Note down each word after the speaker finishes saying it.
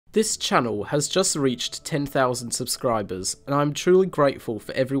This channel has just reached 10,000 subscribers, and I'm truly grateful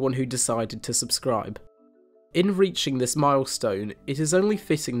for everyone who decided to subscribe. In reaching this milestone, it is only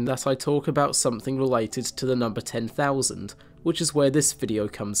fitting that I talk about something related to the number 10,000, which is where this video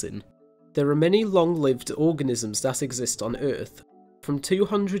comes in. There are many long-lived organisms that exist on Earth, from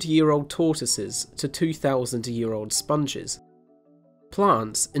 200-year-old tortoises to 2,000-year-old sponges.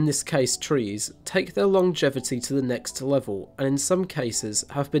 Plants, in this case trees, take their longevity to the next level and in some cases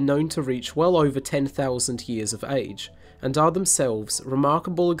have been known to reach well over 10,000 years of age, and are themselves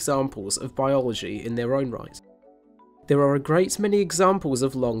remarkable examples of biology in their own right. There are a great many examples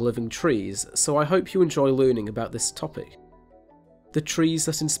of long-living trees, so I hope you enjoy learning about this topic. The trees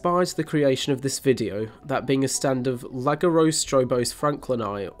that inspired the creation of this video, that being a stand of Lagerostrobos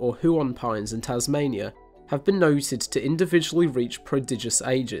franklini or Huon pines in Tasmania, have been noted to individually reach prodigious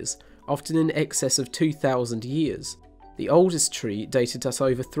ages, often in excess of 2,000 years, the oldest tree dated at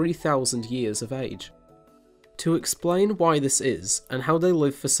over 3,000 years of age. To explain why this is, and how they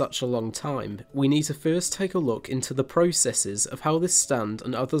live for such a long time, we need to first take a look into the processes of how this stand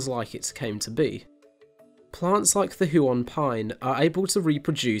and others like it came to be. Plants like the Huon pine are able to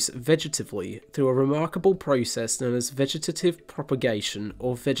reproduce vegetatively through a remarkable process known as vegetative propagation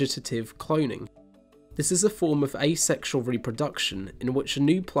or vegetative cloning. This is a form of asexual reproduction in which a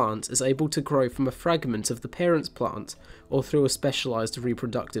new plant is able to grow from a fragment of the parent plant or through a specialised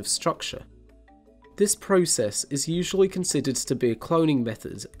reproductive structure. This process is usually considered to be a cloning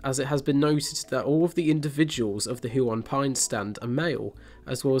method, as it has been noted that all of the individuals of the Huon pine stand are male,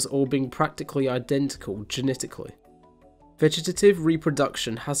 as well as all being practically identical genetically. Vegetative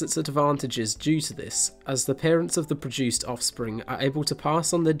reproduction has its advantages due to this, as the parents of the produced offspring are able to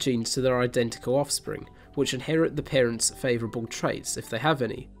pass on their genes to their identical offspring, which inherit the parent's favourable traits if they have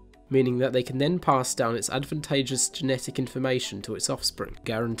any, meaning that they can then pass down its advantageous genetic information to its offspring,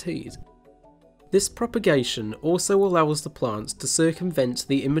 guaranteed. This propagation also allows the plants to circumvent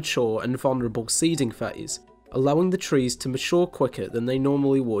the immature and vulnerable seeding phase, allowing the trees to mature quicker than they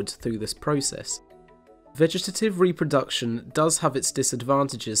normally would through this process. Vegetative reproduction does have its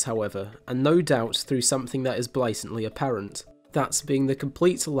disadvantages, however, and no doubt through something that is blatantly apparent, that being the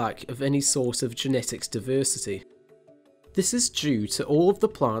complete lack of any sort of genetics diversity. This is due to all of the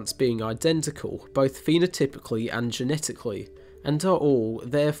plants being identical, both phenotypically and genetically, and are all,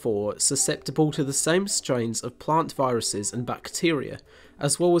 therefore, susceptible to the same strains of plant viruses and bacteria,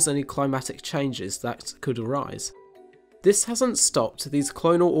 as well as any climatic changes that could arise. This hasn't stopped these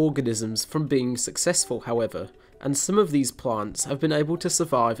clonal organisms from being successful, however, and some of these plants have been able to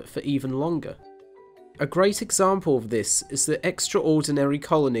survive for even longer. A great example of this is the extraordinary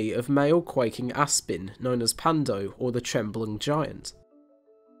colony of male quaking aspen known as Pando or the trembling giant.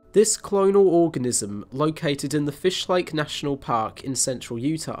 This clonal organism, located in the Fish Lake National Park in central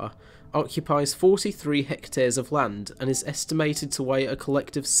Utah, occupies 43 hectares of land and is estimated to weigh a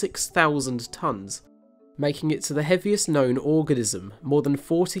collective 6,000 tons, making it the heaviest known organism, more than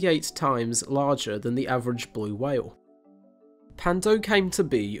 48 times larger than the average blue whale. Pando came to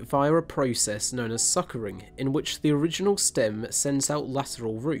be via a process known as suckering, in which the original stem sends out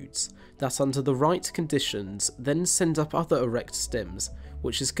lateral roots, that under the right conditions then send up other erect stems,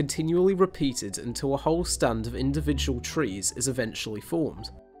 which is continually repeated until a whole stand of individual trees is eventually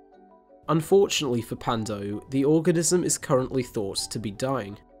formed. Unfortunately for Pando, the organism is currently thought to be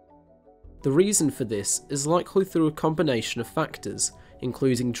dying. The reason for this is likely through a combination of factors,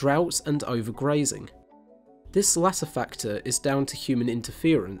 including drought and overgrazing. This latter factor is down to human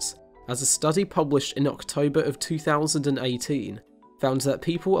interference, as a study published in October of 2018 found that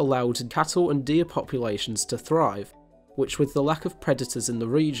people allowed cattle and deer populations to thrive, which with the lack of predators in the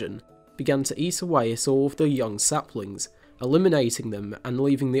region, began to eat away at all of the young saplings, eliminating them and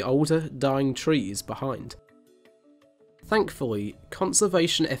leaving the older, dying trees behind. Thankfully,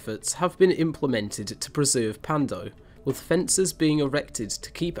 conservation efforts have been implemented to preserve Pando, with fences being erected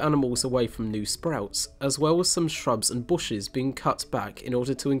to keep animals away from new sprouts, as well as some shrubs and bushes being cut back in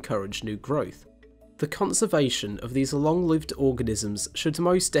order to encourage new growth. The conservation of these long-lived organisms should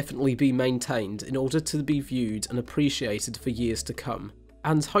most definitely be maintained in order to be viewed and appreciated for years to come,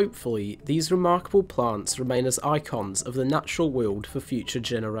 and hopefully these remarkable plants remain as icons of the natural world for future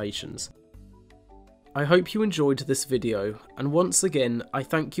generations. I hope you enjoyed this video, and once again I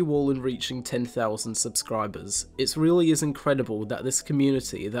thank you all in reaching 10,000 subscribers. It really is incredible that this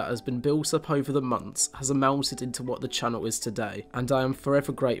community that has been built up over the months has amounted into what the channel is today, and I am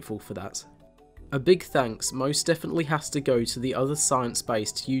forever grateful for that. A big thanks most definitely has to go to the other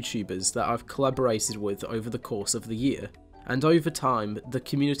science-based YouTubers that I've collaborated with over the course of the year, and over time, the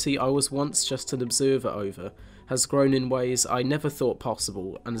community I was once just an observer over has grown in ways I never thought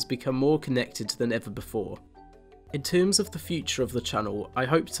possible and has become more connected than ever before. In terms of the future of the channel, I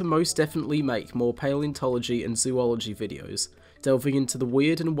hope to most definitely make more paleontology and zoology videos, delving into the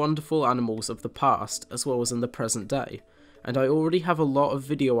weird and wonderful animals of the past as well as in the present day, and I already have a lot of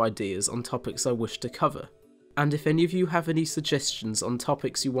video ideas on topics I wish to cover. And if any of you have any suggestions on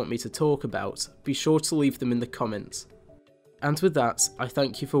topics you want me to talk about, be sure to leave them in the comments. And with that, I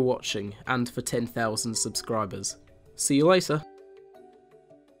thank you for watching and for 10,000 subscribers. See you later!